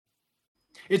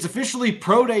It's officially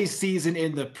pro day season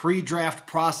in the pre-draft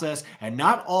process, and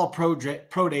not all pro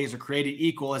days are created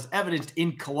equal, as evidenced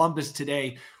in Columbus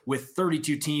today with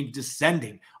 32 teams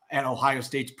descending at Ohio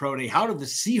State's pro day. How do the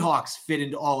Seahawks fit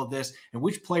into all of this, and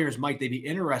which players might they be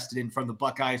interested in from the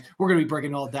Buckeyes? We're going to be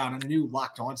breaking it all down on a new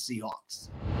Locked On Seahawks.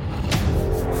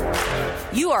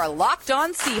 You are Locked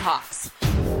On Seahawks,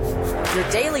 your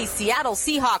daily Seattle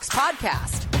Seahawks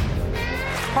podcast.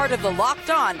 Part of the Locked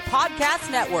On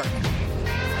Podcast Network,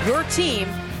 your team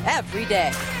every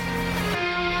day.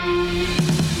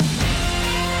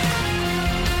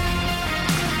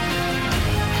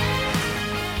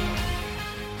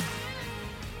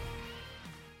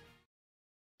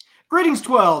 Greetings,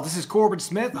 12. This is Corbin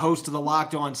Smith, host of the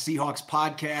Locked On Seahawks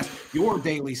podcast, your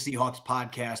daily Seahawks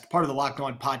podcast, part of the Locked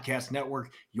On Podcast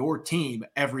Network, your team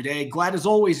every day. Glad as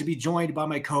always to be joined by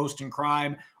my co-host in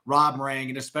crime, Rob Morang,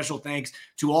 and a special thanks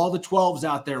to all the 12s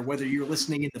out there, whether you're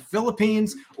listening in the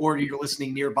Philippines or you're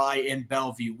listening nearby in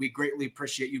Bellevue. We greatly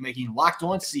appreciate you making Locked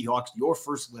On Seahawks your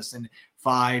first listen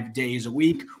 5 days a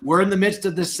week. We're in the midst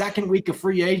of the second week of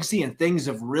free agency, and things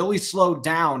have really slowed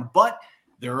down, but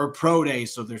there are pro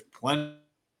days, so there's plenty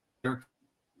of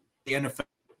the NFL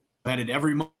headed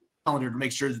every month calendar to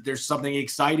make sure that there's something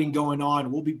exciting going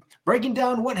on. We'll be breaking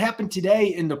down what happened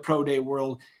today in the pro day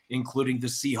world, including the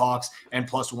Seahawks, and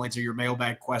plus we'll answer your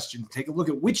mailbag question. Take a look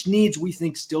at which needs we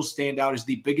think still stand out as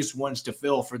the biggest ones to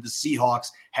fill for the Seahawks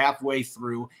halfway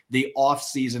through the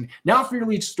offseason. Now for your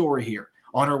lead story here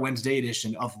on our Wednesday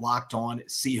edition of Locked On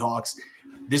Seahawks.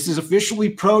 This is officially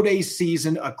pro day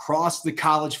season across the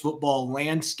college football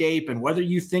landscape, and whether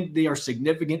you think they are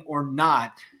significant or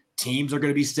not, teams are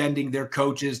going to be sending their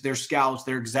coaches, their scouts,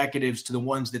 their executives to the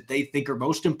ones that they think are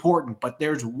most important. But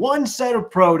there's one set of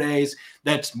pro days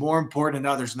that's more important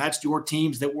than others, and that's your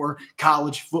teams that were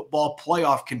college football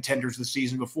playoff contenders the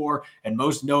season before, and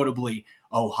most notably,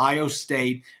 Ohio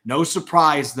State. No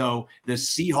surprise, though, the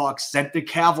Seahawks sent the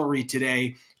Cavalry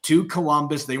today to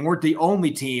Columbus. They weren't the only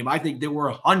team. I think there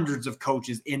were hundreds of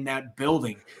coaches in that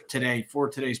building today for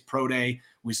today's pro day,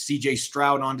 with CJ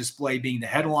Stroud on display being the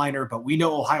headliner. But we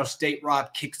know Ohio State,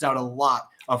 Rob, kicks out a lot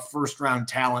of first-round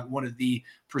talent, one of the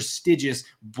prestigious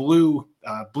blue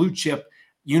chip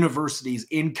universities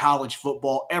in college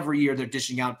football. Every year they're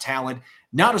dishing out talent.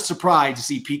 Not a surprise to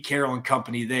see Pete Carroll and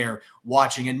company there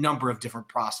watching a number of different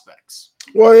prospects.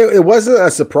 Well, it wasn't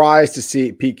a surprise to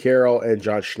see Pete Carroll and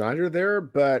John Schneider there,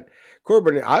 but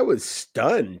Corbin, I was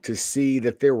stunned to see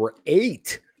that there were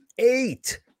eight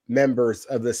members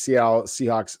of the Seattle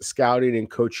Seahawks scouting and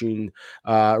coaching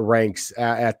ranks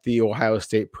at the Ohio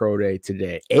State Pro Day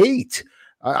today. 8.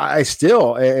 I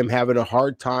still am having a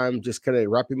hard time just kind of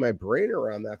wrapping my brain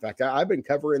around that fact. I've been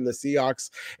covering the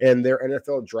Seahawks and their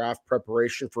NFL draft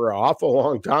preparation for an awful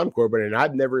long time, Corbin, and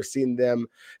I've never seen them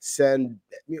send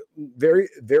very,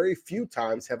 very few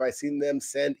times have I seen them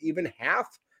send even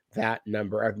half that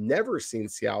number. I've never seen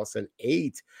Seattle send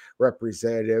 8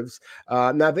 representatives.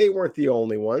 Now, they weren't the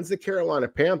only ones. The Carolina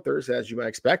Panthers, as you might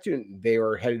expect, they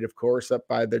were headed, of course, up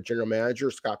by their general manager,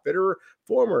 Scott Fitterer,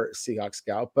 former Seahawks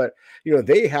scout, but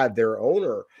they had their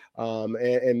owner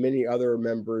and many other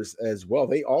members as well.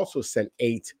 They also sent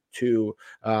 8 to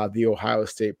the Ohio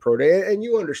State Pro Day, and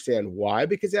you understand why,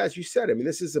 because as you said,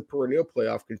 this is a perennial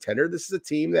playoff contender. This is a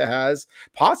team that has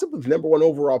possibly the number 1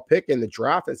 overall pick in the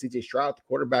draft, and CJ Stroud at the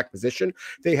quarterback position.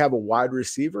 They have a wide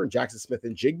receiver in Jackson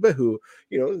Smith-Njigba, who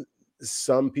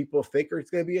some people think is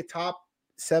going to be a top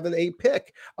 7-8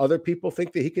 pick. Other people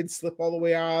think that he could slip all the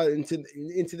way out into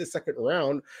the second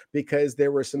round because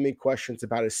there were so many questions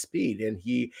about his speed, and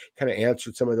he kind of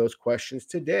answered some of those questions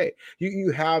today. You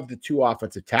have the 2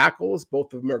 offensive tackles.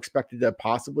 Both of them are expected to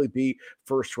possibly be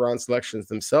first-round selections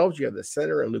themselves. You have the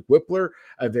center and Luke Whippler,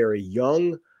 a very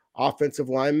young offensive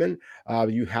lineman.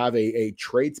 You have a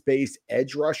traits-based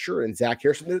edge rusher and Zach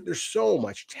Harrison. There's so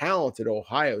much talent at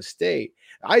Ohio State.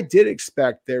 I did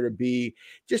expect there to be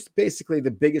just basically the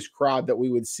biggest crowd that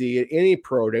we would see at any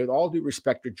pro day. With all due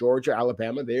respect to Georgia,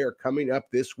 Alabama, they are coming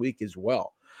up this week as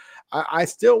well. I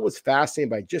still was fascinated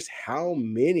by just how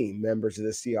many members of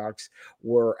the Seahawks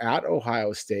were at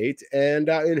Ohio State and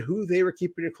who they were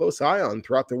keeping a close eye on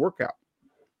throughout the workout.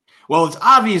 Well, it's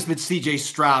obvious that CJ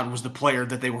Stroud was the player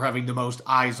that they were having the most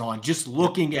eyes on, just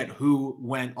looking at who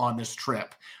went on this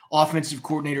trip. Offensive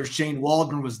coordinator Shane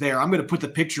Waldron was there. I'm going to put the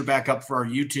picture back up for our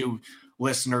YouTube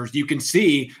listeners. You can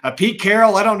see Pete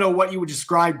Carroll. I don't know what you would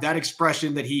describe that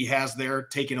expression that he has there,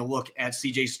 taking a look at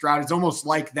CJ Stroud. It's almost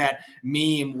like that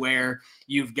meme where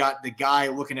you've got the guy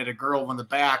looking at a girl on the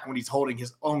back when he's holding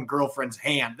his own girlfriend's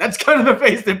hand. That's kind of the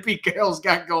face that Pete Carroll's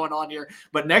got going on here.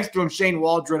 But next to him, Shane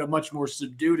Waldron, a much more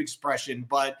subdued expression.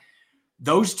 But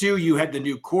those two, you had the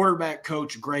new quarterback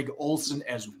coach, Greg Olson,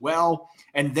 as well.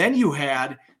 And then you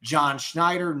had John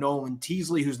Schneider, Nolan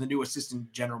Teasley, who's the new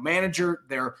assistant general manager,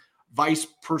 their vice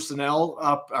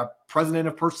personnel, president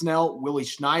of personnel, Willie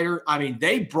Schneider. I mean,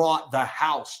 they brought the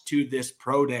house to this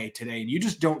pro day today, and you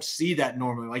just don't see that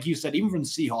normally. Like you said, even from the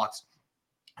Seahawks,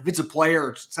 if it's a player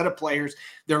or set of players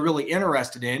they're really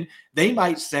interested in, they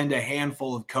might send a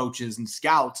handful of coaches and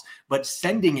scouts, but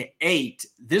sending 8,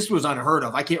 this was unheard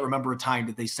of. I can't remember a time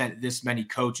that they sent this many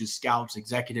coaches, scouts,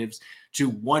 executives to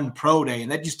one pro day.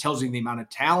 And that just tells you the amount of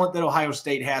talent that Ohio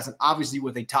State has. And obviously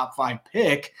with a top 5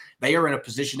 pick, they are in a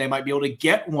position they might be able to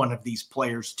get one of these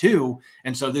players too.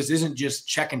 And so this isn't just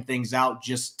checking things out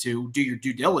just to do your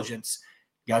due diligence.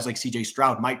 Guys like CJ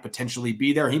Stroud might potentially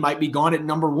be there. He might be gone at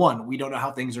number 1. We don't know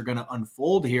how things are going to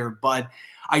unfold here, but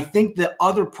I think the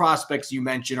other prospects you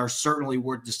mentioned are certainly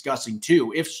worth discussing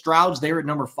too. If Stroud's there at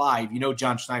number 5,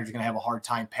 John Schneider's going to have a hard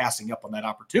time passing up on that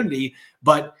opportunity,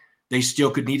 but they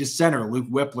still could need a center. Luke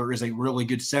Whippler is a really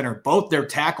good center. Both their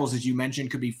tackles, as you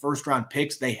mentioned, could be first-round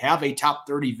picks. They have a top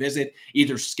 30 visit,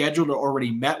 either scheduled or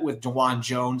already met with DeJuan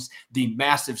Jones, the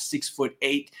massive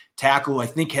 6'8" tackle, I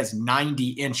think has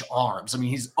 90-inch arms. I mean,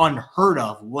 he's unheard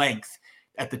of length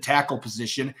at the tackle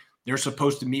position. They're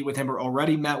supposed to meet with him or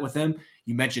already met with him.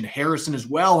 You mentioned Harrison as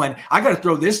well. And I got to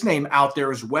throw this name out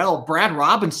there as well. Brad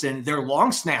Robinson, their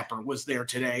long snapper, was there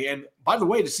today. And by the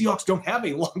way, the Seahawks don't have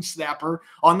a long snapper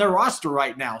on their roster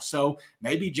right now. So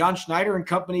maybe John Schneider and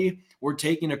company were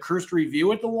taking a cursory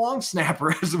view at the long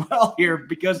snapper as well here,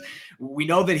 because we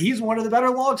know that he's one of the better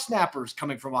long snappers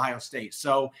coming from Ohio State.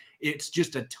 So it's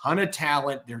just a ton of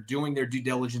talent. They're doing their due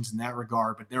diligence in that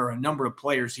regard, but there are a number of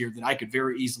players here that I could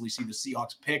very easily see the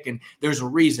Seahawks pick. And there's a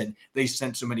reason they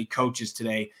sent so many coaches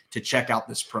today to check out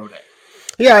this pro day.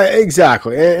 Yeah,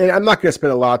 exactly. And I'm not going to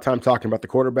spend a lot of time talking about the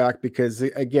quarterback because,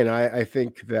 again, I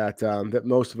think that that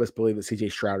most of us believe that C.J.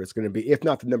 Stroud is going to be, if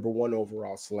not the number 1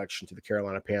 overall selection to the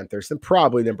Carolina Panthers, then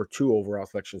probably number 2 overall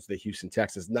selection to the Houston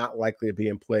Texans. Not likely to be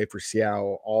in play for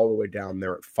Seattle all the way down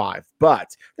there at 5.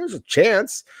 But there's a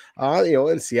chance,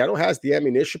 and Seattle has the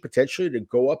ammunition potentially to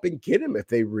go up and get him if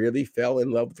they really fell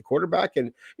in love with the quarterback.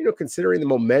 And, considering the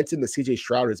momentum that C.J.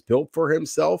 Stroud has built for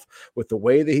himself with the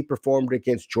way that he performed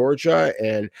against Georgia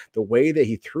and the way that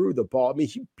he threw the ball. I mean,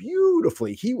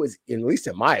 he was, at least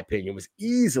in my opinion, was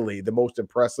easily the most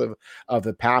impressive of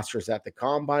the passers at the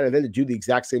combine. And then to do the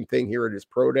exact same thing here at his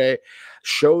pro day,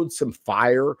 showed some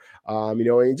fire,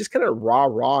 and just kind of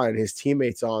rah and his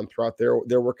teammates on throughout their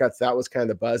workouts. That was kind of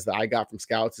the buzz that I got from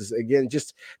scouts, is again,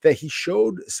 just that he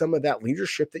showed some of that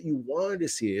leadership that you wanted to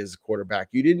see as a quarterback.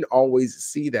 You didn't always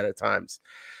see that at times.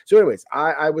 So anyways,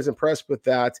 I was impressed with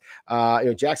that.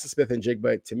 Jackson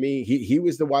Smith-Njigba, to me, he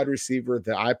was the wide receiver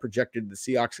that I projected the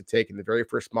Seahawks to take in the very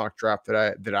first mock draft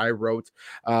that I wrote.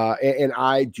 And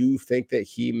I do think that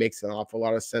he makes an awful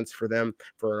lot of sense for them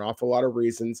for an awful lot of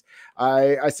reasons.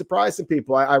 I surprised some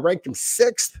people. I ranked him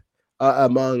 6th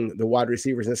among the wide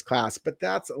receivers in this class, but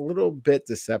that's a little bit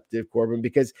deceptive, Corbin,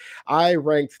 because I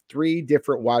ranked 3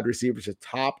 different wide receivers at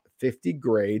top 50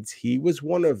 grades. He was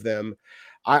one of them.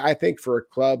 I think for a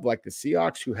club like the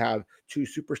Seahawks, who have 2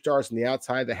 superstars on the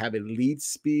outside that have elite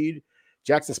speed,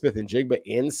 Jackson Smith-Njigba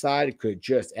inside could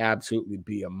just absolutely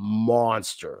be a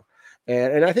monster.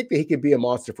 And I think that he could be a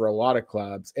monster for a lot of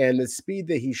clubs. And the speed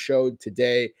that he showed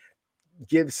today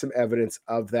gives some evidence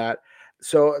of that.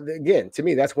 So again, to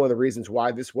me, that's one of the reasons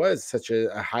why this was such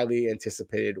a highly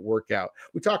anticipated workout.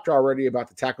 We talked already about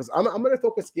the tackles. I'm going to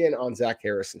focus again on Zach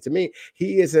Harrison. To me,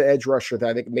 he is an edge rusher that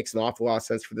I think makes an awful lot of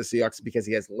sense for the Seahawks because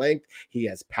he has length, he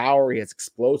has power, he has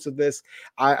explosiveness.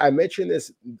 I mentioned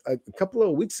this a couple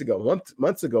of weeks ago,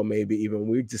 months ago, maybe even.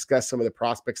 We discussed some of the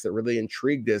prospects that really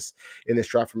intrigued us in this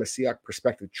draft from a Seahawks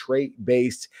perspective,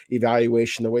 trait-based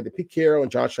evaluation, the way that Pete Carroll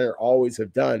and John Schneider always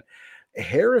have done.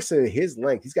 Harrison, his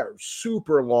length, he's got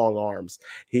super long arms.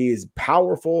 He is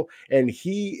powerful, and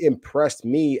he impressed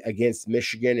me against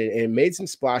Michigan and made some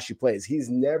splashy plays. He's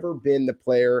never been the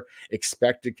player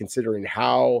expected, considering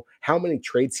how many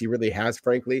traits he really has,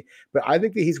 frankly. But I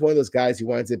think that he's one of those guys who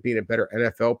winds up being a better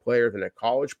NFL player than a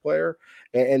college player.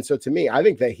 And so to me, I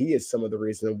think that he is some of the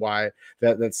reason why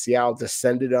that Seattle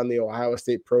descended on the Ohio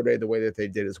State Pro Day the way that they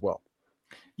did as well.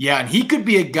 Yeah, and he could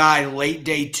be a guy late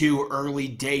day 2, early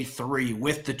day 3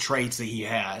 with the traits that he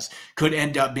has. Could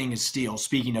end up being a steal,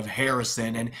 speaking of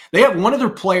Harrison. And they have one other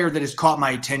player that has caught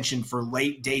my attention for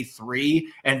late day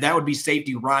 3, and that would be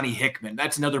safety Ronnie Hickman.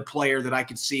 That's another player that I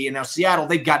could see. And now Seattle,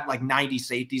 they've got like 90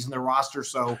 safeties in their roster,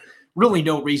 so really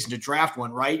no reason to draft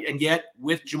one, right? And yet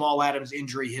with Jamal Adams'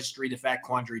 injury history, the fact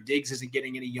Quandre Diggs isn't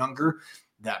getting any younger,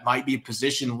 That might be a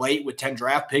position late with 10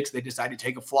 draft picks. They decide to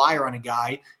take a flyer on a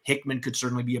guy. Hickman could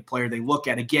certainly be a player they look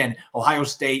at. Again, Ohio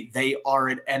State, they are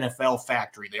an NFL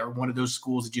factory. They are one of those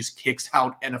schools that just kicks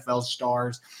out NFL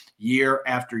stars year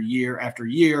after year after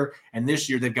year. And this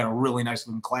year, they've got a really nice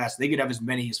looking class. They could have as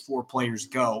many as 4 players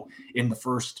go in the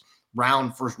first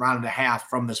round and a half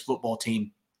from this football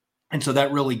team. And so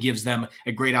that really gives them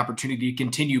a great opportunity to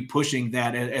continue pushing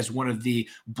that as one of the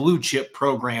blue chip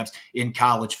programs in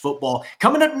college football.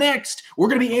 Coming up next, we're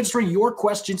going to be answering your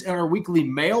questions in our weekly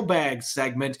mailbag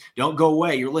segment. Don't go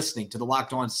away. You're listening to the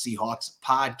Locked On Seahawks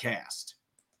podcast.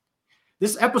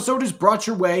 This episode is brought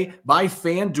your way by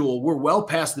FanDuel. We're well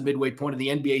past the midway point of the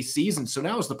NBA season, so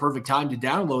now is the perfect time to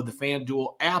download the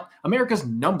FanDuel app, America's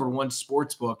 #1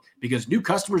 sportsbook, because new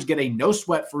customers get a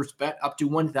no-sweat first bet up to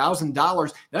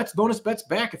 $1,000. That's bonus bets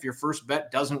back if your first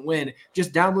bet doesn't win.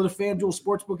 Just download the FanDuel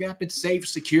Sportsbook app. It's safe,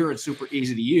 secure, and super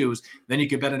easy to use. Then you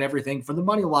can bet on everything from the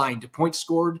money line to points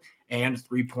scored and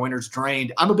 3-pointers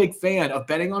drained. I'm a big fan of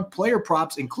betting on player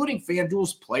props, including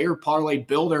FanDuel's Player Parlay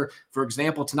Builder. For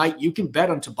example, tonight you can bet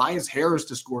on Tobias Harris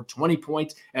to score 20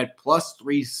 points at plus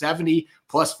 370.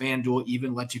 Plus, FanDuel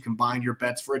even lets you combine your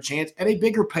bets for a chance at a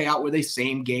bigger payout with a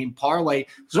same-game parlay.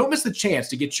 So don't miss the chance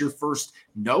to get your first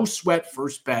no-sweat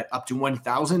first bet up to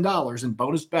 $1,000 in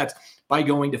bonus bets by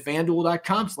going to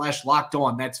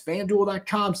FanDuel.com/lockedon. That's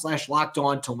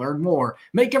FanDuel.com/lockedon to learn more.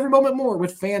 Make every moment more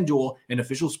with FanDuel, an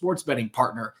official sports betting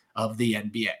partner of the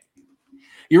NBA.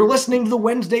 You're listening to the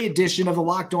Wednesday edition of the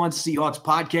Locked On Seahawks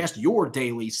podcast, your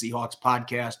daily Seahawks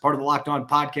podcast, part of the Locked On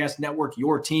Podcast Network,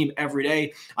 your team every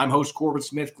day. I'm host Corbin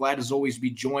Smith, glad as always to be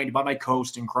joined by my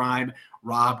co-host in crime,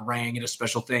 Rob Rang, and a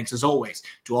special thanks as always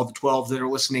to all the 12 that are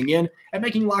listening in and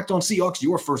making Locked On Seahawks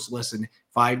your first listen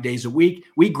 5 days a week.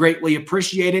 We greatly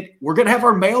appreciate it. We're going to have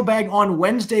our mailbag on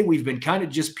Wednesday. We've been kind of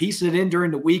just piecing it in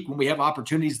during the week when we have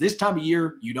opportunities. This time of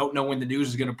year, you don't know when the news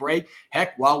is going to break.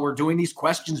 Heck, while we're doing these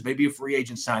questions, maybe a free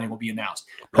agent signing will be announced.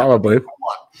 Probably.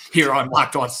 Here on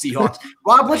Locked On Seahawks.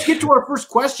 Rob, let's get to our first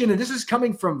question, and this is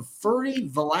coming from Furry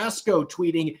Velasco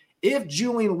tweeting, if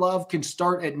Julian Love can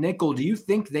start at nickel, do you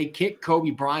think they kick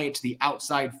Kobe Bryant to the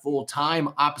outside full-time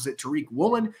opposite Tariq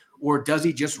Woolen, or does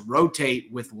he just rotate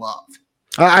with Love?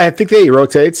 I think that he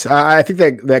rotates. I think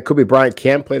that Kobe Bryant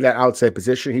can play that outside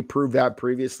position. He proved that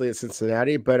previously at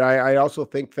Cincinnati. But I also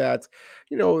think that,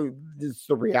 it's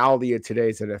the reality of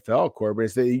today's NFL, Corbin,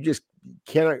 is that you just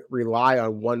cannot rely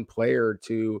on one player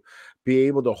to be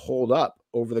able to hold up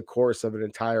over the course of an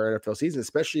entire NFL season,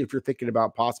 especially if you're thinking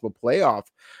about possible playoff,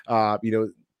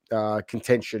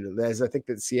 contention, as I think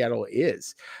that Seattle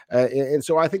is. And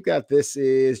so I think that this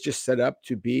is just set up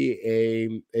to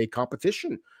be a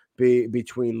competition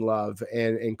between Love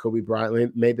and Kobe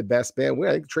Bryant. Made the best man win.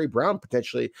 I think Trey Brown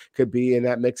potentially could be in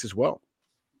that mix as well.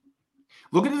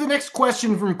 Looking at the next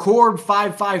question from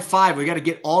Corb555. We got to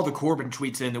get all the Corbin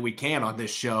tweets in that we can on this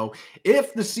show.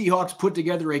 If the Seahawks put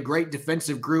together a great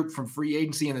defensive group from free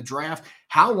agency and the draft,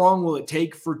 how long will it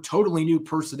take for totally new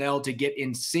personnel to get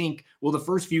in sync? Will the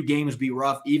first few games be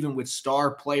rough, even with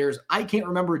star players? I can't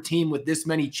remember a team with this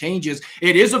many changes.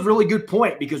 It is a really good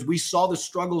point because we saw the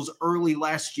struggles early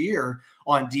last year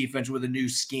on defense with a new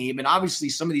scheme. And obviously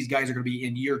some of these guys are going to be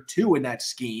in year 2 in that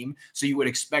scheme. So you would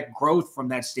expect growth from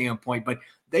that standpoint, but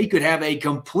they could have a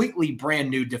completely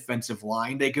brand new defensive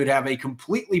line. They could have a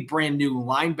completely brand new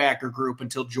linebacker group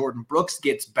until Jordan Brooks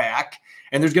gets back.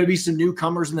 And there's going to be some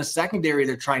newcomers in the secondary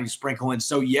they're trying to sprinkle in.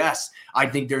 So yes, I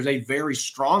think there's a very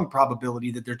strong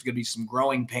probability that there's going to be some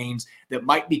growing pains that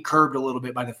might be curbed a little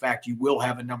bit by the fact you will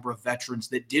have a number of veterans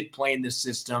that did play in this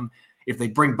system. If they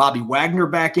bring Bobby Wagner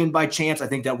back in by chance, I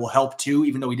think that will help too.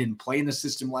 Even though he didn't play in the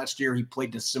system last year, he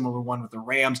played a similar one with the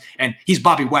Rams. And he's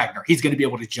Bobby Wagner. He's going to be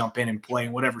able to jump in and play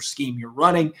in whatever scheme you're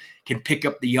running, can pick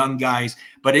up the young guys.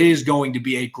 But it is going to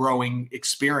be a growing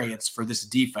experience for this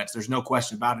defense. There's no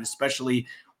question about it, especially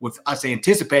with us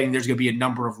anticipating there's going to be a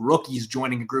number of rookies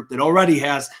joining a group that already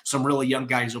has some really young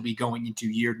guys will be going into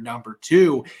year number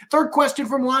 2. Third question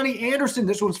from Lonnie Anderson.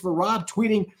 This one's for Rob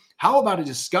tweeting, how about a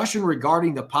discussion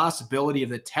regarding the possibility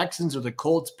of the Texans or the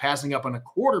Colts passing up on a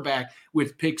quarterback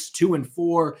with picks 2 and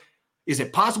 4? Is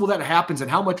it possible that happens,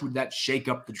 and how much would that shake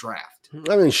up the draft?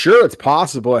 I mean, sure, it's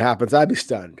possible it happens. I'd be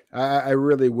stunned. I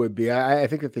really would be. I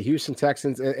think that the Houston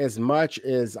Texans, as much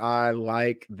as I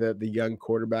like the young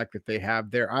quarterback that they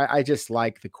have there, I just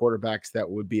like the quarterbacks that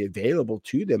would be available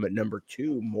to them at number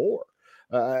 2 more.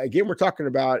 Again, we're talking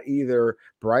about either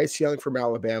Bryce Young from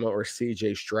Alabama or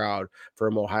CJ Stroud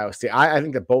from Ohio State. I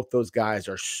think that both those guys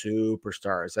are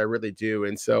superstars. I really do.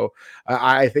 And so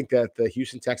I think that the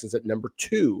Houston Texans at number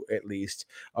 2, at least,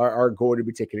 are going to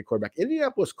be taking a quarterback.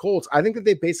 Indianapolis Colts, I think that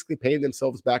they basically painted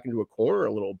themselves back into a corner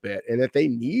a little bit and that they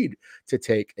need to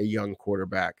take a young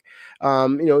quarterback.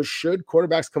 Should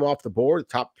quarterbacks come off the board,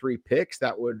 top 3 picks,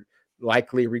 that would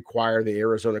likely require the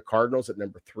Arizona Cardinals at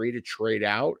number 3 to trade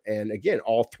out. And again,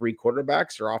 all 3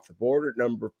 quarterbacks are off the board at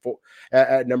number 4.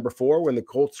 At number 4, when the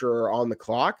Colts are on the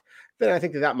clock, then I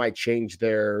think that might change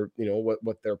their,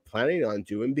 what they're planning on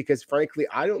doing. Because frankly,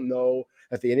 I don't know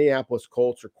that the Indianapolis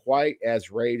Colts are quite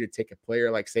as ready to take a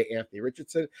player like, say, Anthony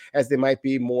Richardson, as they might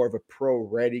be more of a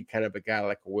pro-ready kind of a guy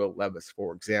like Will Levis,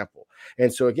 for example.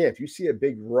 And so again, if you see a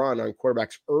big run on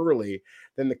quarterbacks early,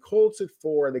 then the Colts at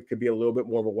 4, they could be a little bit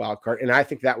more of a wild card. And I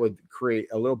think that would create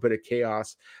a little bit of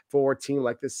chaos for a team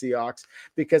like the Seahawks,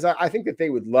 because I think that they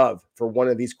would love for one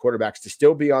of these quarterbacks to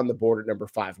still be on the board at number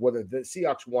 5. Whether the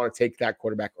Seahawks want to take that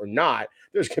quarterback or not,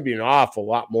 there's going to be an awful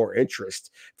lot more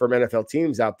interest from NFL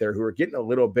teams out there who are getting a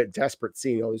little bit desperate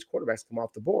seeing all these quarterbacks come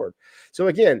off the board. So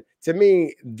again, to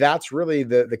me, that's really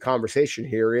the conversation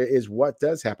here is what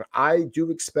does happen. I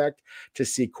do expect to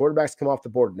see quarterbacks come off the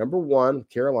board. Number 1,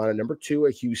 Carolina. Number 2,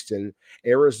 Houston.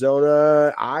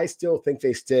 Arizona, I still think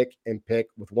they stick and pick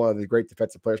with one of the great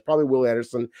defensive players, probably Will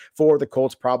Anderson. For the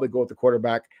Colts, probably go with the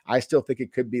quarterback. I still think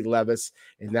it could be Levis,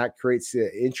 and that creates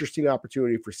an interesting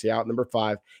opportunity for Seattle. Number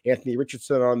 5, Anthony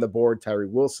Richardson on the board, Tyree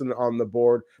Wilson on the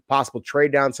board, possible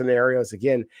trade down scenarios.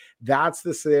 Again, that's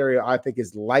the scenario I think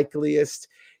is likeliest.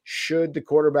 Should the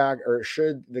quarterback or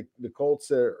should the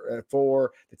Colts at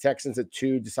 4, the Texans at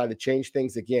 2 decide to change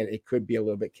things, again, it could be a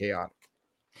little bit chaotic.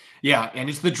 Yeah, and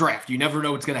it's the draft. You never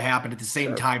know what's going to happen. At the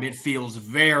same time, it feels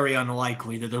very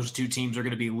unlikely that those 2 teams are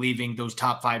going to be leaving those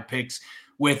top 5 picks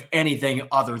with anything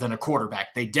other than a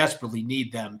quarterback. They desperately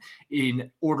need them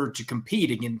in order to compete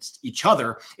against each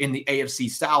other in the AFC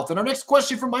South. And our next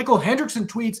question from Michael Hendrickson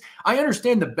tweets, I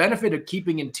understand the benefit of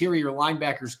keeping interior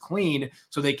linebackers clean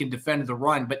so they can defend the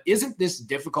run, but isn't this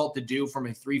difficult to do from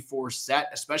a 3-4 set,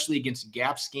 especially against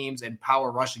gap schemes and power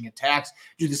rushing attacks?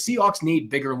 Do the Seahawks need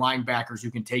bigger linebackers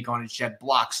who can take on and shed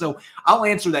blocks? So I'll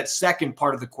answer that second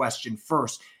part of the question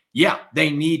first. Yeah, they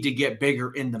need to get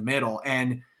bigger in the middle.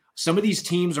 And some of these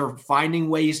teams are finding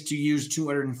ways to use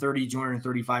 230,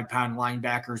 235-pound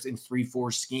linebackers in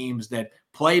 3-4 schemes that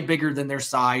play bigger than their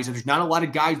size. And there's not a lot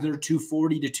of guys that are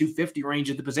 240 to 250 range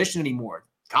at the position anymore.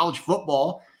 College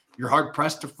football, you're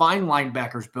hard-pressed to find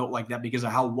linebackers built like that because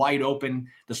of how wide open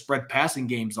the spread passing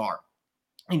games are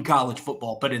in college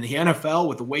football. But in the NFL,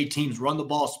 with the way teams run the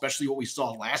ball, especially what we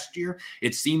saw last year,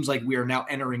 it seems like we are now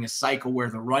entering a cycle where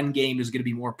the run game is going to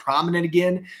be more prominent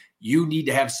again. You need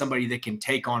to have somebody that can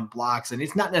take on blocks. And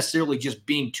it's not necessarily just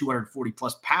being 240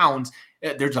 plus pounds.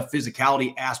 There's a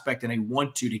physicality aspect and a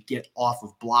want to get off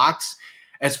of blocks.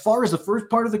 As far as the first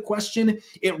part of the question,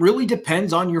 it really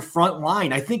depends on your front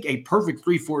line. I think a perfect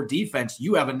 3-4 defense,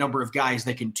 you have a number of guys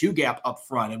that can 2-gap up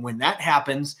front. And when that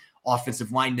happens,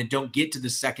 offensive linemen don't get to the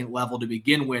second level to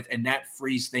begin with, and that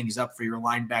frees things up for your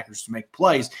linebackers to make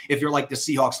plays. If you're like the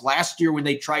Seahawks last year when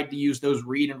they tried to use those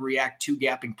read and react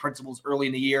 2-gapping principles early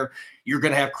in the year, you're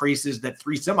going to have creases that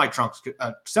 3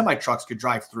 semi-trucks could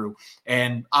drive through.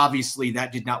 And obviously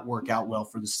that did not work out well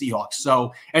for the Seahawks.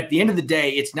 So at the end of the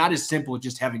day, it's not as simple as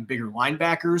just having bigger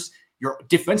linebackers. Your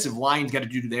defensive line's got to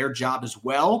do their job as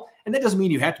well. And that doesn't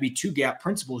mean you have to be 2-gap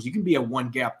principles. You can be a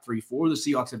 1-gap 3-4.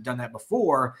 The Seahawks have done that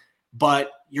before,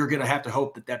 but you're going to have to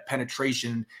hope that that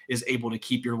penetration is able to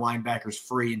keep your linebackers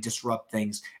free and disrupt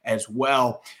things as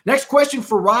well. Next question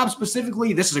for Rob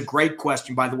specifically. This is a great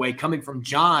question, by the way, coming from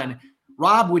John.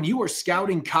 Rob, when you are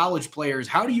scouting college players,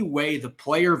 how do you weigh the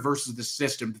player versus the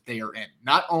system that they are in?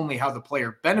 Not only how the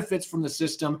player benefits from the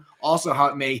system, also how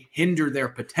it may hinder their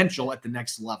potential at the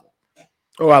next level.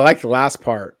 Oh, I like the last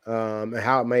part, and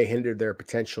how it may hinder their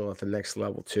potential at the next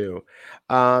level too.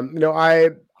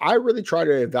 I really try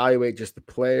to evaluate just the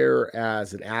player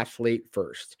as an athlete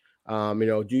first.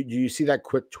 Do you see that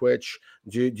quick twitch?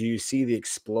 Do you see the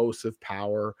explosive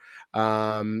power?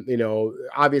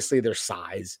 Obviously their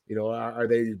size, are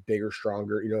they bigger,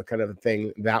 stronger, kind of a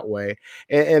thing that way.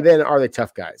 And then are they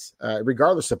tough guys,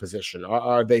 regardless of position?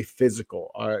 Are they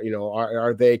physical?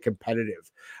 Are they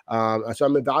competitive? So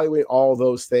I'm evaluating all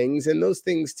those things, and those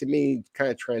things to me kind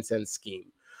of transcend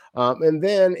scheme. And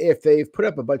then if they've put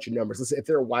up a bunch of numbers, let's say if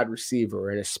they're a wide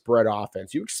receiver in a spread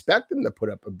offense, you expect them to put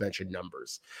up a bunch of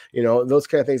numbers, those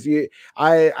kind of things.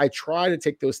 I try to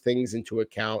take those things into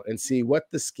account and see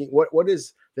what the scheme, what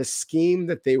is the scheme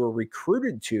that they were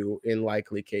recruited to in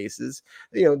likely cases.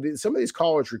 Some of these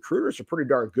college recruiters are pretty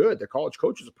darn good. The college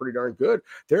coaches are pretty darn good.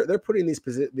 They're putting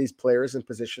these players in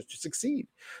positions to succeed.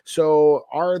 So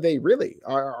are they really?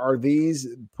 Are these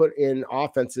put in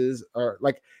offenses, or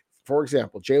like, for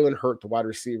example, Jalen Hyatt, the wide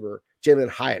receiver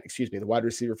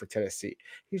for Tennessee.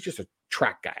 He's just a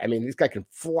track guy. I mean, this guy can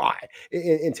fly.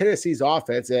 In Tennessee's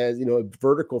offense, as a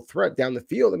vertical threat down the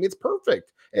field, I mean, it's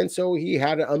perfect. And so he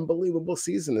had an unbelievable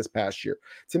season this past year.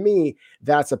 To me,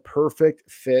 that's a perfect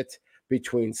fit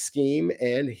between scheme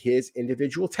and his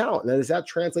individual talent. Now, does that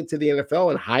translate to the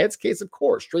NFL? In Hyatt's case, of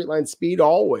course, straight line speed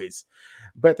always.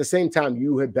 But at the same time,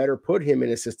 you had better put him in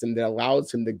a system that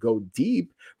allows him to go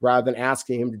deep rather than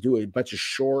asking him to do a bunch of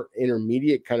short,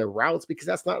 intermediate kind of routes, because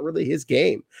that's not really his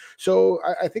game. So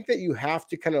I think that you have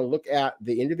to kind of look at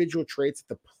the individual traits that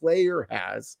the player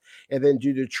has, and then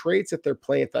do the traits that they're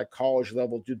playing at that college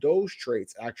level, do those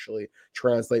traits actually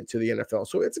translate to the NFL?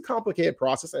 So it's a complicated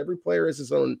process. Every player is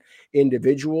his own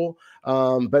individual.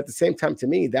 But at the same time, to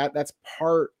me, that's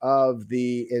part of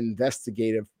the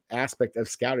investigative aspect of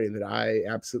scouting that I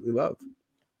absolutely love.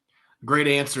 Great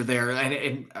answer there.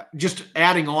 And just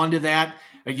adding on to that,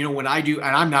 when I do,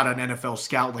 and I'm not an NFL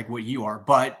scout like what you are,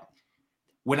 but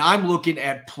when I'm looking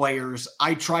at players,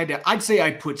 I'd say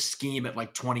I put scheme at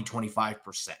like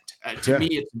 20-25%. To me,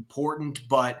 it's important,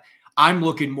 but I'm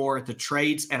looking more at the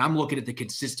traits, and I'm looking at the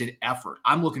consistent effort.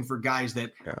 I'm looking for guys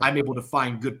that I'm able to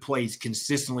find good plays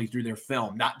consistently through their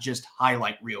film, not just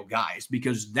highlight reel guys,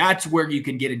 because that's where you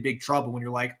can get in big trouble when you're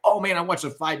like, oh man, I watched a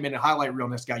 5-minute highlight reel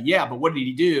on this guy. Yeah, but what did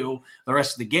he do the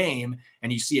rest of the game?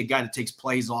 And you see a guy that takes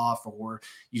plays off, or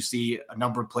you see a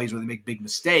number of plays where they make big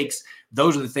mistakes.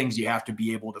 Those are the things you have to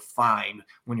be able to find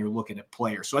when you're looking at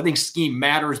players. So I think scheme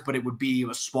matters, but it would be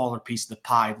a smaller piece of the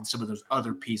pie than some of those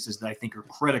other pieces that I think are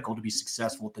critical to be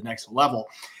successful at the next level.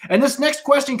 And this next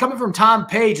question coming from Tom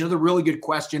Page, another really good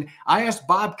question. I asked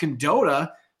Bob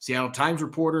Condotta, Seattle Times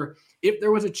reporter, if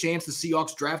there was a chance the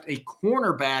Seahawks draft a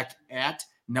cornerback at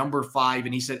number 5,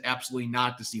 and he said absolutely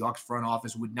not. The Seahawks front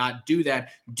office would not do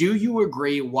that. Do you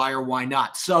agree? Why or why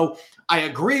not? So I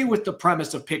agree with the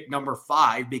premise of pick number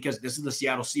 5, because this is the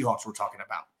Seattle Seahawks we're talking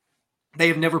about. They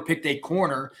have never picked a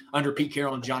corner under Pete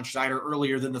Carroll and John Schneider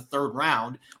earlier than the 3rd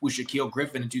round with Shaquille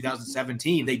Griffin in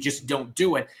 2017. They just don't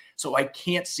do it. So I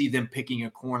can't see them picking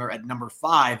a corner at number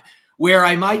 5. Where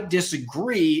I might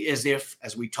disagree is if,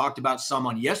 as we talked about some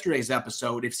on yesterday's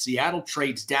episode, if Seattle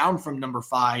trades down from number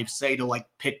 5, say to like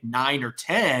pick 9 or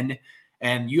 10,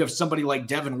 and you have somebody like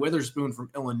Devin Witherspoon from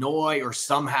Illinois, or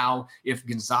somehow if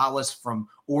Gonzalez from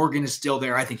Oregon is still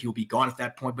there, I think he'll be gone at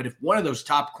that point. But if one of those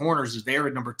top corners is there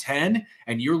at number 10,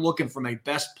 and you're looking from a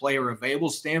best player available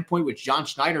standpoint, which John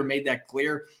Schneider made that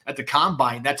clear at the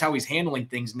Combine, that's how he's handling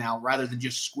things now rather than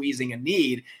just squeezing a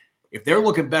need. If they're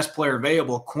looking best player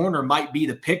available, corner might be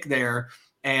the pick there.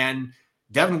 And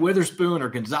Devin Witherspoon or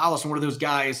Gonzalez, one of those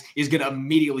guys, is going to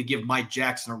immediately give Mike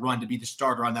Jackson a run to be the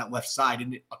starter on that left side.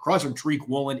 And across from Tariq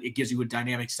Woolen, it gives you a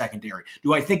dynamic secondary.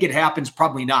 Do I think it happens?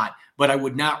 Probably not. But I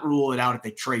would not rule it out if they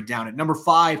trade down. At number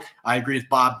 5, I agree with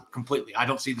Bob completely. I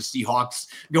don't see the Seahawks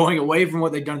going away from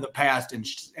what they've done in the past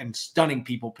and stunning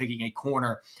people picking a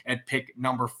corner at pick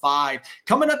number 5.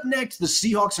 Coming up next, the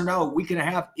Seahawks are now a week and a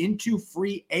half into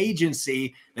free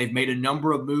agency. They've made a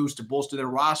number of moves to bolster their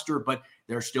roster, but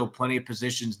there are still plenty of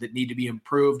positions that need to be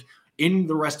improved in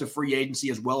the rest of free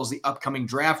agency, as well as the upcoming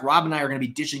draft. Rob and I are going to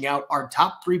be dishing out our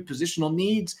top 3 positional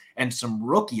needs and some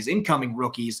rookies, incoming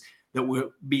rookies, that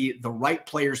will be the right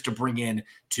players to bring in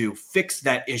to fix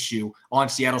that issue on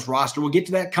Seattle's roster. We'll get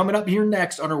to that coming up here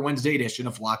next on our Wednesday edition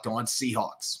of Locked On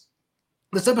Seahawks.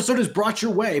 This episode is brought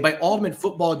your way by Ultimate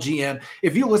Football GM.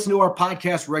 If you listen to our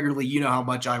podcast regularly, you know how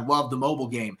much I love the mobile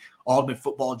game, Ultimate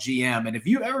Football GM. And if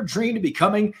you ever dreamed of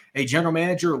becoming a general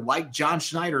manager like John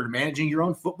Schneider, managing your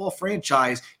own football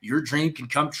franchise, your dream can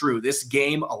come true. This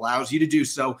game allows you to do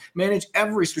so. Manage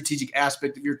every strategic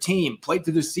aspect of your team, play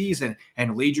through the season,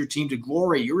 and lead your team to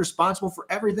glory. You're responsible for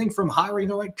everything from hiring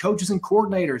the right coaches and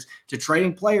coordinators to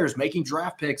trading players, making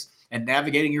draft picks, and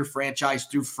navigating your franchise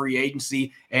through free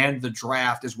agency and the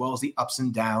draft, as well as the ups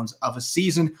and downs of a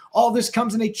season. All this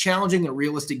comes in a challenging and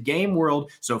realistic game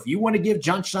world. So if you want to give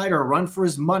John Schneider player run for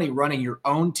his money running your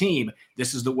own team,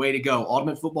 this is the way to go.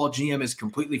 Ultimate Football GM is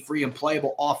completely free and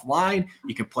playable offline.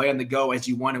 You can play on the go as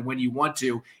you want and when you want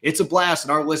to. It's a blast,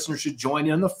 and our listeners should join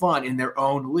in the fun in their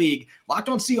own league. Locked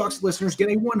On Seahawks listeners get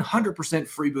a 100%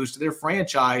 free boost to their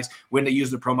franchise when they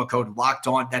use the promo code Locked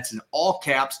On. That's in all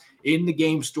caps in the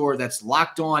game store. That's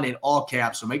Locked On in all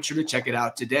caps. So make sure to check it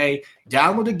out today.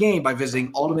 Download the game by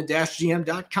visiting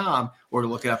ultimate-gm.com or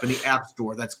look it up in the App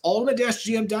Store. That's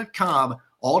ultimate-gm.com.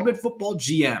 Ultimate Football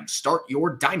GM. Start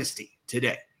your dynasty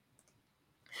today.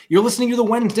 You're listening to the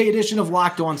Wednesday edition of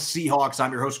Locked On Seahawks.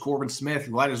 I'm your host, Corbin Smith.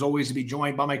 Glad as always to be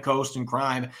joined by my co-host in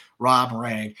crime, Rob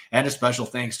Rang. And a special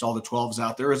thanks to all the 12s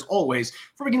out there, as always,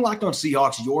 for making Locked On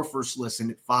Seahawks your first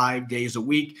listen 5 days a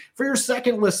week. For your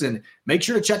second listen, make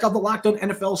sure to check out the Locked On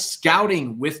NFL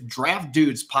Scouting with Draft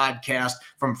Dudes podcast.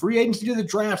 From free agency to the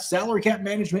draft, salary cap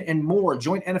management, and more.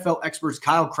 Join NFL experts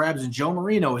Kyle Krabs and Joe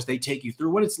Marino as they take you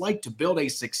through what it's like to build a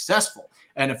successful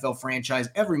NFL franchise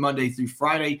every Monday through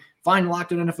Friday. Find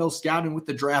Locked On NFL Scouting with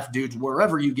the Draft Dudes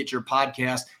wherever you get your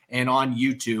podcast and on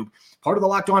YouTube. Part of the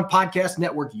Locked On Podcast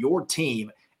Network, your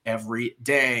team every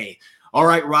day. All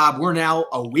right, Rob, we're now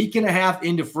a week and a half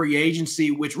into free agency,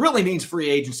 which really means free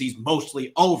agency is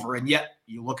mostly over. And yet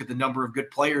you look at the number of good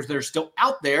players that are still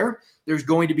out there, there's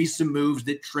going to be some moves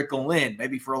that trickle in,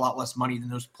 maybe for a lot less money than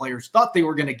those players thought they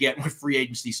were going to get when free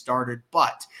agency started.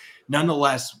 But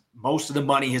nonetheless, most of the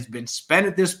money has been spent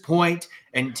at this point,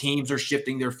 and teams are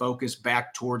shifting their focus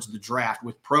back towards the draft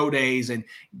with pro days and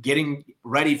getting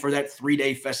ready for that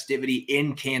 3-day festivity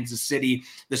in Kansas City.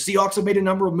 The Seahawks have made a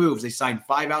number of moves. They signed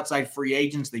 5 outside free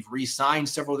agents. They've re-signed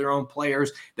several of their own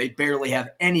players. They barely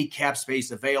have any cap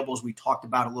space available, as we talked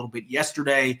about a little bit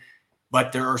yesterday,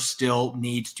 but there are still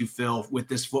needs to fill with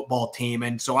this football team.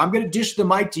 And so I'm going to dish the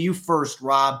mic to you first,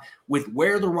 Rob, with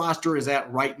where the roster is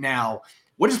at right now.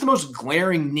 What is the most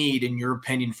glaring need, in your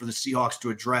opinion, for the Seahawks to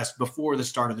address before the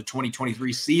start of the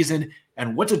 2023 season?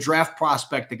 And what's a draft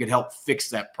prospect that could help fix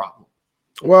that problem?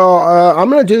 Well, I'm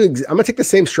going to take the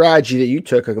same strategy that you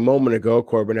took a moment ago,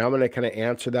 Corbin. I'm going to kind of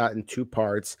answer that in 2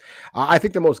 parts. I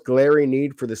think the most glaring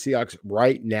need for the Seahawks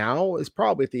right now is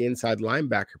probably at the inside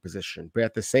linebacker position. But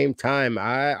at the same time,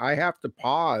 I have to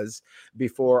pause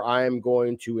before I am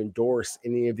going to endorse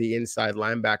any of the inside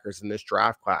linebackers in this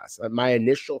draft class. My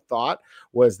initial thought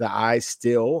was that I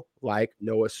still like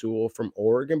Noah Sewell from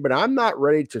Oregon, but I'm not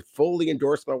ready to fully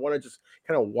endorse him. I want to just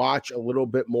kind of watch a little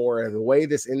bit more of the way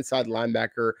this inside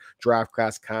linebacker draft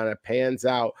class kind of pans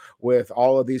out with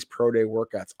all of these pro day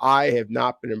workouts. I have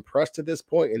not been impressed at this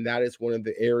point, and that is one of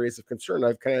the areas of concern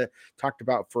I've kind of talked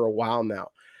about for a while now.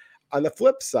 On the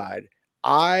flip side,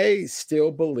 I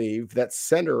still believe that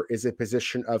center is a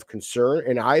position of concern,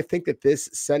 and I think that this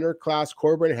center class,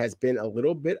 Corbin, has been a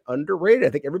little bit underrated. I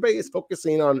think everybody is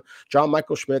focusing on John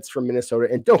Michael Schmitz from Minnesota,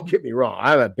 and don't get me wrong,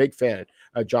 I'm a big fan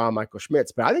of John Michael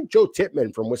Schmitz, but I think Joe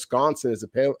Tippmann from Wisconsin is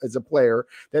a player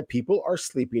that people are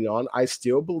sleeping on. I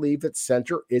still believe that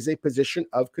center is a position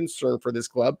of concern for this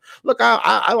club. Look,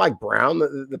 I like Brown,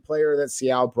 the player that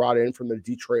Seattle brought in from the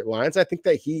Detroit Lions. I think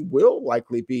that he will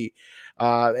likely be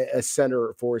a center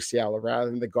for Seattle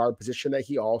rather than the guard position that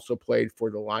he also played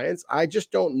for the Lions. I just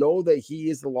don't know that he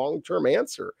is the long-term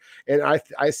answer. And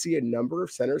I see a number of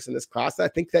centers in this class that I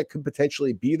think that could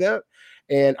potentially be that.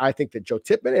 And I think that Joe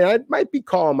Tippmann, and I might be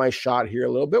calling my shot here a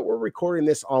little bit. We're recording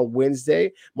this on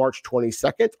Wednesday, March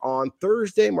 22nd. On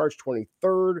Thursday, March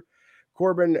 23rd,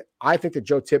 Corbin, I think that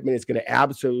Joe Tippmann is going to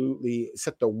absolutely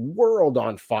set the world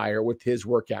on fire with his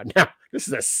workout. Now, this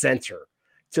is a center.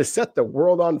 To set the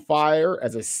world on fire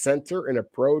as a center in a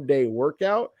pro day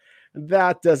workout,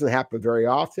 that doesn't happen very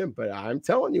often, but I'm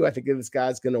telling you, I think this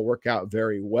guy's going to work out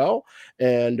very well.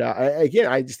 And again,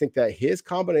 I just think that his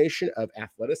combination of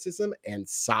athleticism and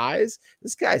size,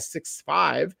 this guy's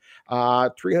 6'5",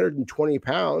 320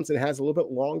 pounds, and has a little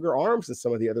bit longer arms than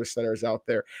some of the other centers out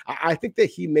there. I think that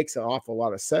he makes an awful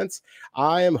lot of sense.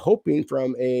 I am hoping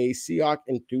from a Seahawks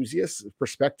enthusiast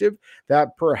perspective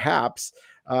that perhaps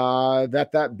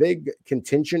that big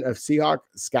contingent of Seahawks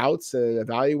scouts and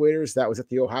evaluators that was at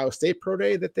the Ohio State Pro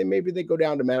Day, that they go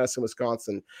down to Madison,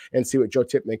 Wisconsin and see what Joe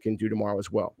Tippmann can do tomorrow as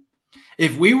well.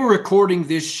 If we were recording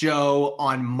this show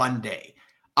on Monday,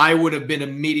 I would have been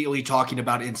immediately talking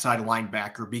about inside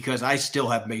linebacker because I still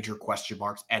have major question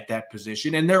marks at that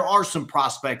position. And there are some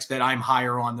prospects that I'm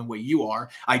higher on than what you are.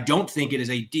 I don't think it is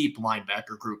a deep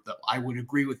linebacker group, though. I would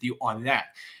agree with you on that.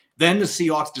 Then the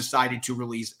Seahawks decided to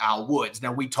release Al Woods.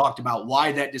 Now, we talked about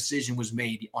why that decision was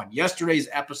made on yesterday's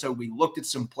episode. We looked at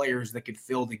some players that could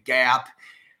fill the gap.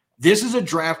 This is a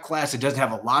draft class that doesn't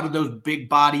have a lot of those big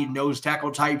body nose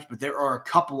tackle types, but there are a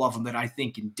couple of them that I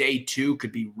think in day 2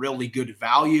 could be really good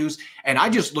values. And I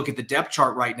just look at the depth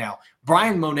chart right now.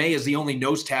 Brian Monet is the only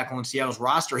nose tackle in Seattle's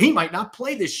roster. He might not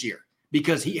play this year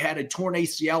because he had a torn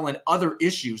ACL and other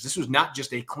issues. This was not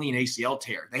just a clean ACL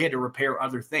tear. They had to repair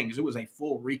other things. It was a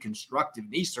full reconstructive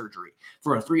knee surgery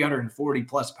for a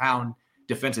 340-plus pound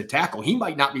defensive tackle. He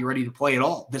might not be ready to play at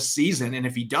all this season. And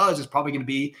if he does, it's probably going to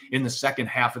be in the second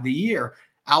half of the year.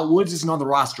 Al Woods isn't on the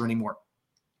roster anymore.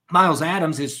 Miles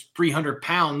Adams is 300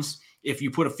 pounds if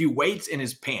you put a few weights in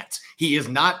his pants. He is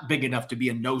not big enough to be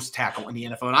a nose tackle in the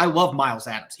NFL. And I love Miles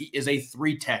Adams. He is a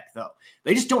 3-tech, though.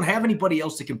 They just don't have anybody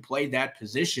else that can play that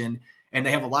position. And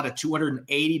they have a lot of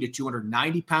 280 to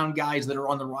 290 pound guys that are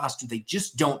on the roster. They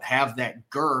just don't have that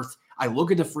girth. I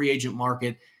look at the free agent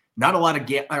market. Not a lot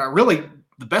of really,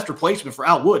 the best replacement for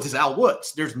Al Woods is Al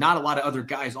Woods. There's not a lot of other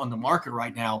guys on the market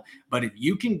right now. But if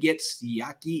you can get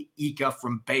Siaki Ika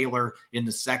from Baylor in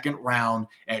the second round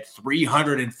at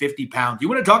 350 pounds, you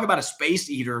want to talk about a space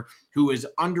eater who is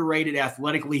underrated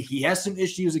athletically. He has some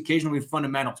issues occasionally with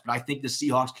fundamentals, but I think the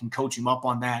Seahawks can coach him up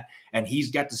on that. And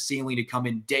he's got the ceiling to come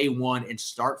in day 1 and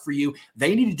start for you.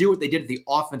 They need to do what they did at the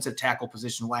offensive tackle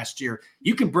position last year.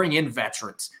 You can bring in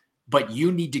veterans, but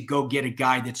you need to go get a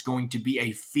guy that's going to be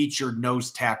a featured nose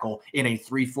tackle in a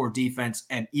 3-4 defense,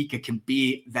 and Ika can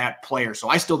be that player. So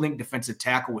I still think defensive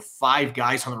tackle with 5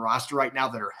 guys on the roster right now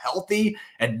that are healthy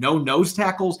and no nose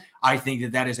tackles, I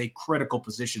think that is a critical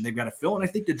position they've got to fill, and I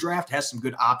think the draft has some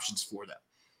good options for them.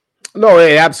 No,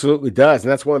 it absolutely does.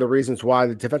 And that's one of the reasons why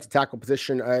the defensive tackle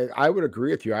position, I would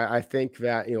agree with you. I think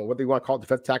that, whether you want to call it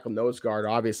defensive tackle, nose guard,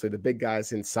 obviously the big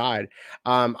guys inside,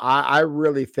 I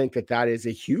really think that is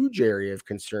a huge area of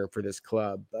concern for this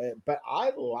club. But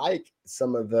I like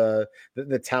some of the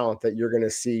talent that you're going to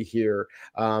see here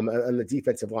on the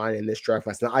defensive line in this draft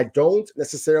class. Now, I don't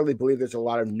necessarily believe there's a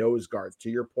lot of nose guards, to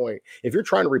your point. If you're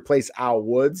trying to replace Al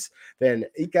Woods, then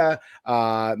Ika,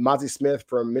 Mozzie Smith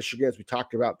from Michigan, as we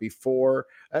talked about before,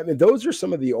 I mean, those are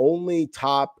some of the only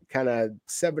top kind of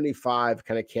 75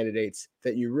 kind of candidates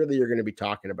that you really are going to be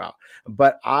talking about.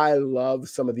 But I love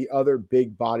some of the other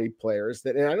big body players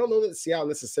and I don't know that Seattle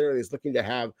necessarily is looking to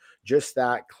have just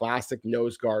that classic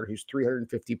nose guard who's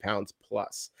 350 pounds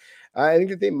plus. I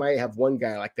think that they might have one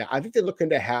guy like that. I think they're looking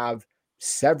to have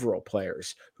several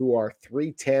players who are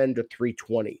 310 to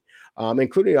 320.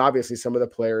 Including obviously some of the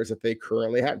players that they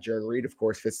currently have. Jaron Reed, of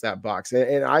course, fits that box.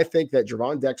 And I think that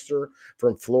Javon Dexter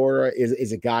from Florida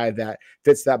is a guy that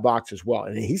fits that box as well.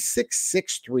 And he's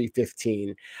 6'6",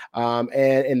 315.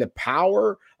 And the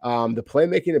power, the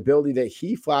playmaking ability that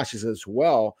he flashes as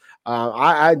well,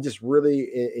 I'm just really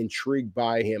intrigued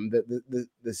by him.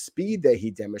 The speed that he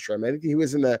demonstrated. I think he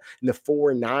was in the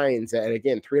 4.9s, and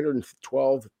again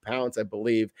 312 pounds, I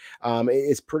believe.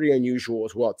 Is pretty unusual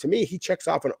as well. To me, he checks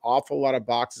off an awful lot of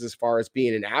boxes as far as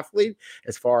being an athlete,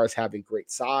 as far as having great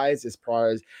size, as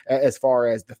far as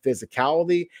the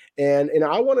physicality, and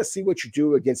I want to see what you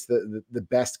do against the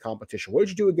best competition. What did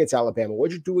you do against Alabama? What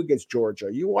did you do against Georgia?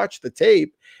 You watch the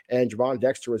tape, and Javon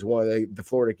Dexter was one of the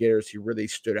Florida Gators who really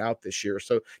stood out this year.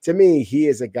 So to me, he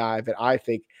is a guy that I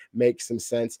think makes some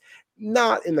sense.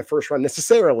 Not in the first round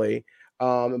necessarily,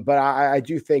 but I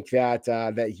do think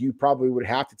that you probably would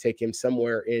have to take him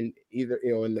somewhere in either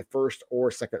in the first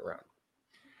or second round.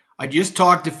 I just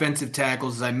talked defensive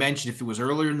tackles. As I mentioned, if it was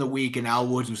earlier in the week and Al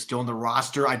Woods was still on the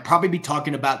roster, I'd probably be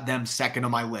talking about them second on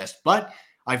my list. But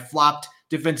I flopped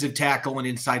defensive tackle and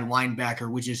inside linebacker,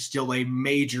 which is still a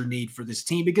major need for this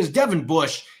team because Devin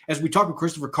Bush, as we talked with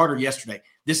Christopher Carter yesterday,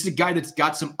 this is a guy that's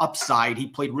got some upside. He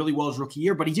played really well his rookie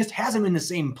year, but he just hasn't been the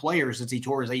same player since he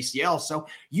tore his ACL. So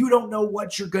you don't know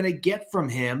what you're going to get from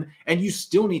him, and you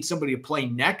still need somebody to play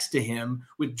next to him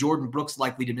with Jordan Brooks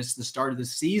likely to miss the start of the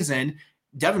season.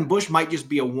 Devin Bush might just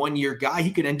be a one-year guy.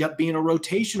 He could end up being a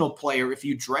rotational player if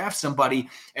you draft somebody.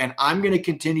 And I'm going to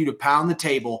continue to pound the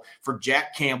table for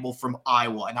Jack Campbell from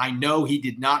Iowa. And I know he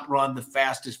did not run the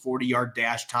fastest 40-yard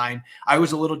dash time. I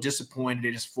was a little disappointed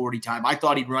at his 40 time. I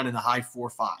thought he'd run in the high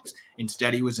 4.5s.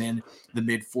 Instead, he was in the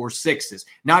mid 4.6s.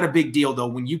 Not a big deal, though,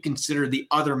 when you consider the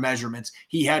other measurements.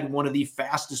 He had one of the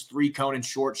fastest 3-cone and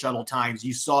short shuttle times.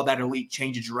 You saw that elite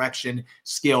change of direction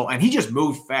skill, and he just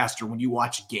moved faster when you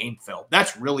watch game film.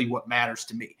 That's really what matters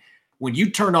to me. When you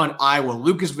turn on Iowa,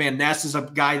 Lucas Van Ness is a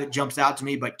guy that jumps out to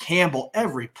me, but Campbell,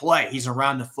 every play, he's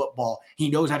around the football. He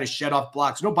knows how to shed off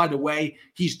blocks. No, by the way,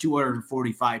 he's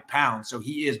 245 pounds, so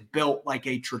he is built like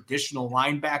a traditional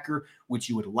linebacker, which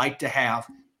you would like to have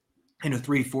in a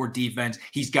 3-4 defense.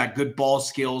 He's got good ball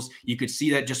skills. You could see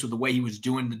that just with the way he was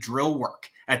doing the drill work.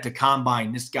 at the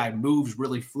combine. This guy moves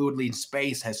really fluidly in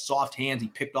space, has soft hands. He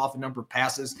picked off a number of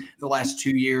passes the last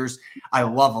 2 years. I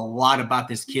love a lot about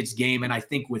this kid's game, and I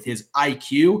think with his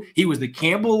IQ, he was the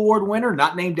Campbell Award winner,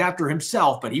 not named after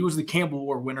himself, but he was the Campbell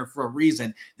Award winner for a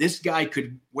reason. This guy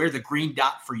could wear the green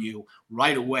dot for you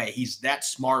right away. He's that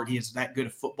smart. He has that good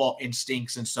of football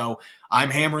instincts, and so I'm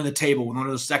hammering the table with one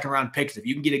of those second-round picks. If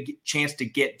you can get a chance to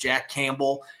get Jack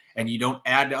Campbell and you don't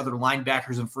add other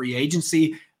linebackers in free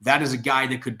agency, that is a guy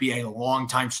that could be a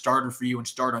long-time starter for you and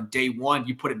start on day one.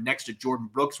 You put it next to Jordan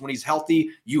Brooks when he's healthy,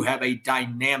 you have a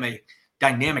dynamic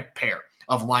pair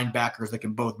of linebackers that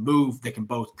can both move, that can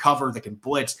both cover, that can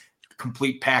blitz,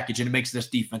 complete package, and it makes this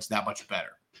defense that much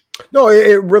better. No,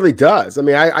 it really does. I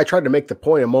mean, I tried to make the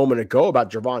point a moment ago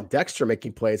about Javon Dexter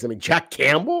making plays. I mean, Jack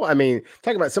Campbell, I mean,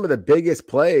 talking about some of the biggest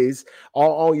plays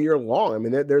all year long. I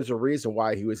mean, there's a reason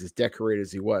why he was as decorated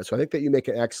as he was. So I think that you make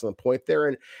an excellent point there.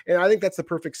 And I think that's the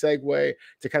perfect segue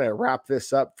to kind of wrap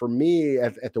this up. For me,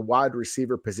 at the wide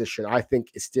receiver position, I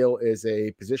think it still is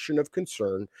a position of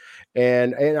concern.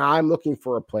 And I'm looking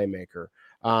for a playmaker.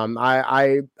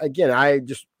 I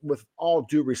just, with all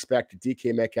due respect to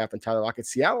DK Metcalf and Tyler Lockett,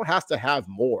 Seattle has to have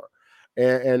more.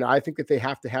 And I think that they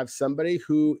have to have somebody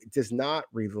who does not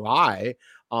rely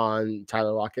on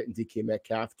Tyler Lockett and DK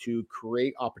Metcalf to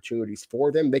create opportunities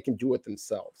for them. They can do it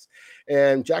themselves.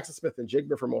 And Jackson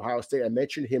Smith-Njigba from Ohio State, I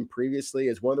mentioned him previously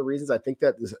as one of the reasons I think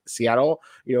that Seattle,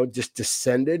 just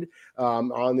descended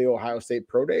on the Ohio State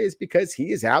Pro Day is because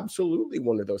he is absolutely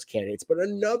one of those candidates. But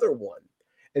another one,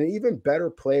 an even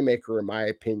better playmaker, in my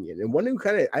opinion, and one who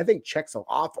kind of, I think, checks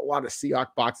off a lot of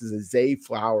Seahawks boxes is Zay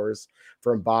Flowers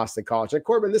from Boston College. And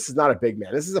Corbin, this is not a big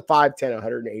man. This is a 5'10",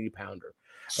 180-pounder.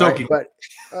 So, right?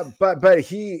 But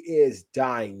he is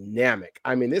dynamic.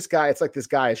 I mean, this guy, it's like this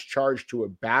guy is charged to a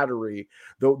battery.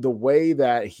 The way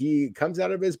that he comes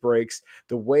out of his breaks,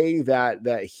 the way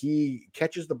that he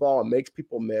catches the ball and makes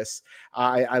people miss.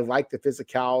 I like the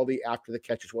physicality after the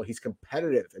catch as well. He's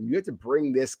competitive, and you have to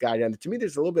bring this guy down. To me,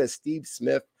 there's a little bit of Steve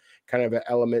Smith kind of an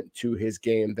element to his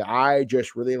game that I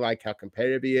just really like how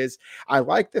competitive he is. I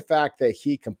like the fact that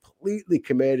he completely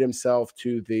committed himself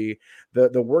to the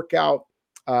workout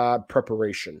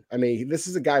preparation. I mean, this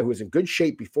is a guy who was in good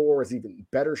shape before, was even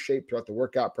better shape throughout the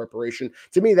workout preparation.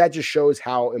 To me, that just shows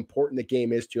how important the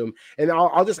game is to him. And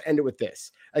I'll just end it with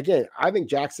this. Again, I think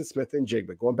Jackson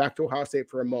Smith-Njigba, going back to Ohio State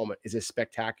for a moment, is a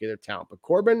spectacular talent. But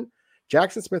Corbin,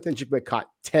 Jackson Smith-Njigba caught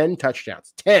 10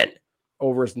 touchdowns, 10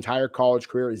 over his entire college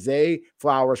career. Zay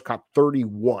Flowers caught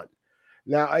 31.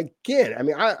 Now, again, I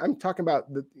mean, I'm talking about,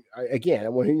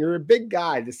 again, when you're a big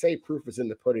guy, to say proof is in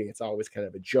the pudding, it's always kind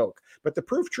of a joke. But the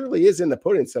proof truly is in the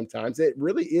pudding sometimes. It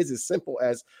really is as simple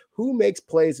as who makes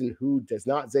plays and who does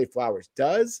not. Zay Flowers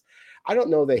does. I don't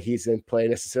know that he's in play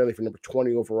necessarily for number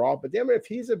 20 overall, but damn it, if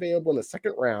he's available in the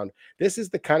second round, this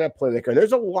is the kind of playmaker. And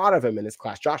there's a lot of them in this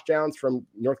class. Josh Downs from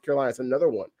North Carolina is another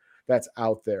one that's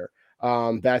out there.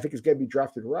 That I think is going to be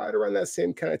drafted right around that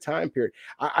same kind of time period.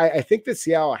 I think that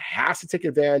Seattle has to take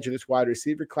advantage of this wide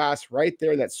receiver class right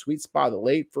there in that sweet spot of the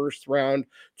late first round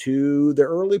to the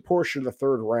early portion of the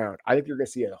third round. I think you're going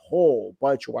to see a whole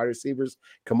bunch of wide receivers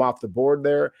come off the board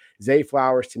there. Zay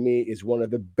Flowers, to me, is one of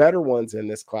the better ones in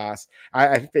this class.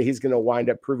 I think that he's going to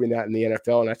wind up proving that in the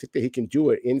NFL, and I think that he can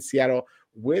do it in Seattle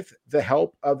with the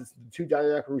help of the two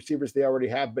dynamic receivers they already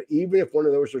have. But even if one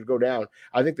of those were to go down,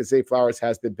 I think that Zay Flowers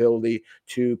has the ability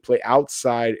to play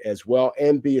outside as well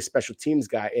and be a special teams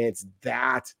guy. And it's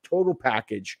that total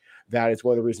package that is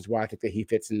one of the reasons why I think that he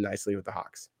fits in nicely with the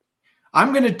Hawks.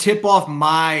 I'm going to cap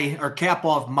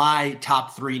off my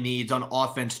top three needs on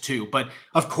offense too. But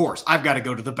of course, I've got to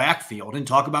go to the backfield and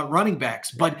talk about running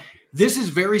backs. But this is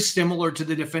very similar to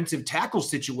the defensive tackle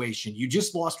situation. You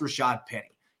just lost Rashad Penny.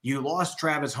 You lost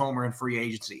Travis Homer in free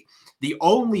agency. The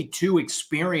only two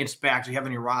experienced backs you have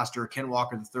on your roster are Ken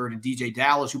Walker III and DJ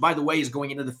Dallas, who, by the way, is going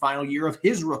into the final year of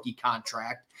his rookie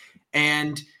contract.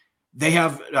 And they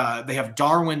have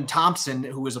Darwin Thompson,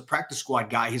 who is a practice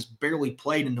squad guy. He's barely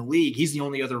played in the league. He's the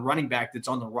only other running back that's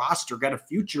on the roster, got a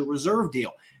future reserve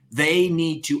deal. They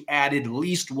need to add at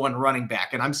least one running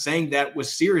back. And I'm saying that with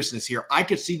seriousness here. I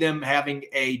could see them having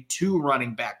a 2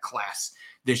 running back class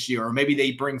this year, or maybe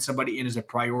they bring somebody in as a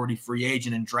priority free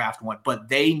agent and draft one, but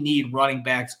they need running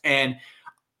backs. And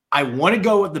I want to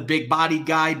go with the big body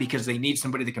guy because they need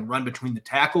somebody that can run between the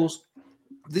tackles.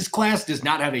 This class does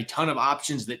not have a ton of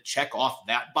options that check off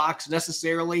that box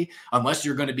necessarily, unless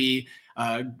you're going to be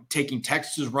taking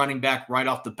Texas running back right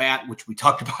off the bat, which we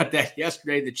talked about that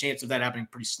yesterday. The chance of that happening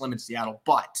pretty slim in Seattle,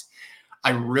 but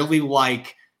I really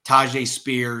like Tajay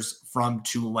Spears from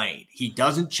Tulane. He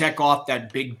doesn't check off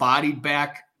that big bodied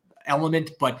back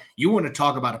element, but you want to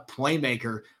talk about a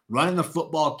playmaker running the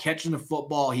football, catching the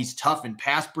football. He's tough in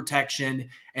pass protection,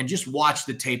 and just watch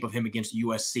the tape of him against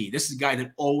USC. This is a guy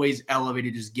that always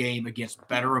elevated his game against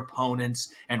better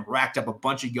opponents and racked up a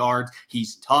bunch of yards.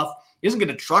 He's tough. He isn't going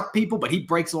to truck people, but he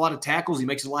breaks a lot of tackles. He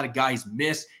makes a lot of guys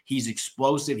miss. He's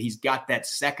explosive. He's got that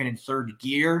second and third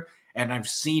gear, and I've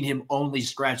seen him only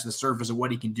scratch the surface of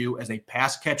what he can do as a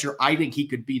pass catcher. I think he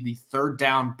could be the third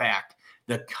down back,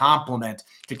 the complement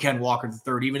to Ken Walker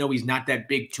III, even though he's not that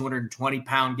big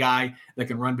 220-pound guy that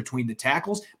can run between the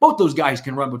tackles. Both those guys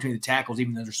can run between the tackles,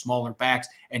 even though they're smaller backs,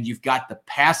 and you've got the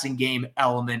passing game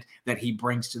element that he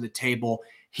brings to the table.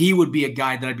 He would be a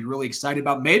guy that I'd be really excited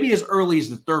about, maybe as early as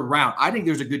the third round. I think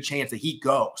there's a good chance that he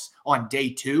goes on day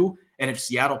 2. And if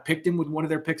Seattle picked him with one of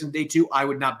their picks on day 2, I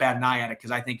would not bat an eye at it because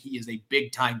I think he is a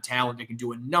big-time talent that can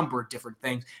do a number of different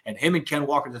things. And him and Ken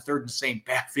Walker III in the same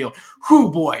backfield, whoo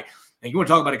boy. And you want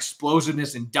to talk about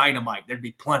explosiveness and dynamite, there'd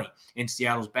be plenty in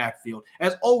Seattle's backfield.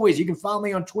 As always, you can follow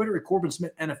me on Twitter at Corbin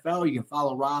Smith NFL. You can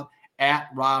follow Rob at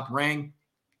Rob Rang.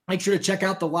 Make sure to check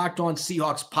out the Locked On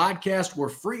Seahawks podcast. We're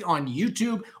free on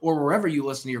YouTube or wherever you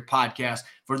listen to your podcast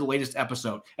for the latest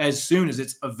episode as soon as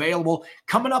it's available.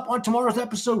 Coming up on tomorrow's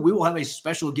episode, we will have a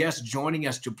special guest joining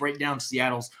us to break down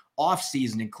Seattle's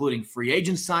offseason, including free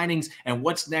agent signings and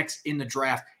what's next in the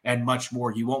draft and much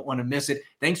more. You won't want to miss it.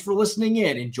 Thanks for listening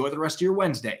in. Enjoy the rest of your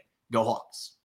Wednesday. Go Hawks.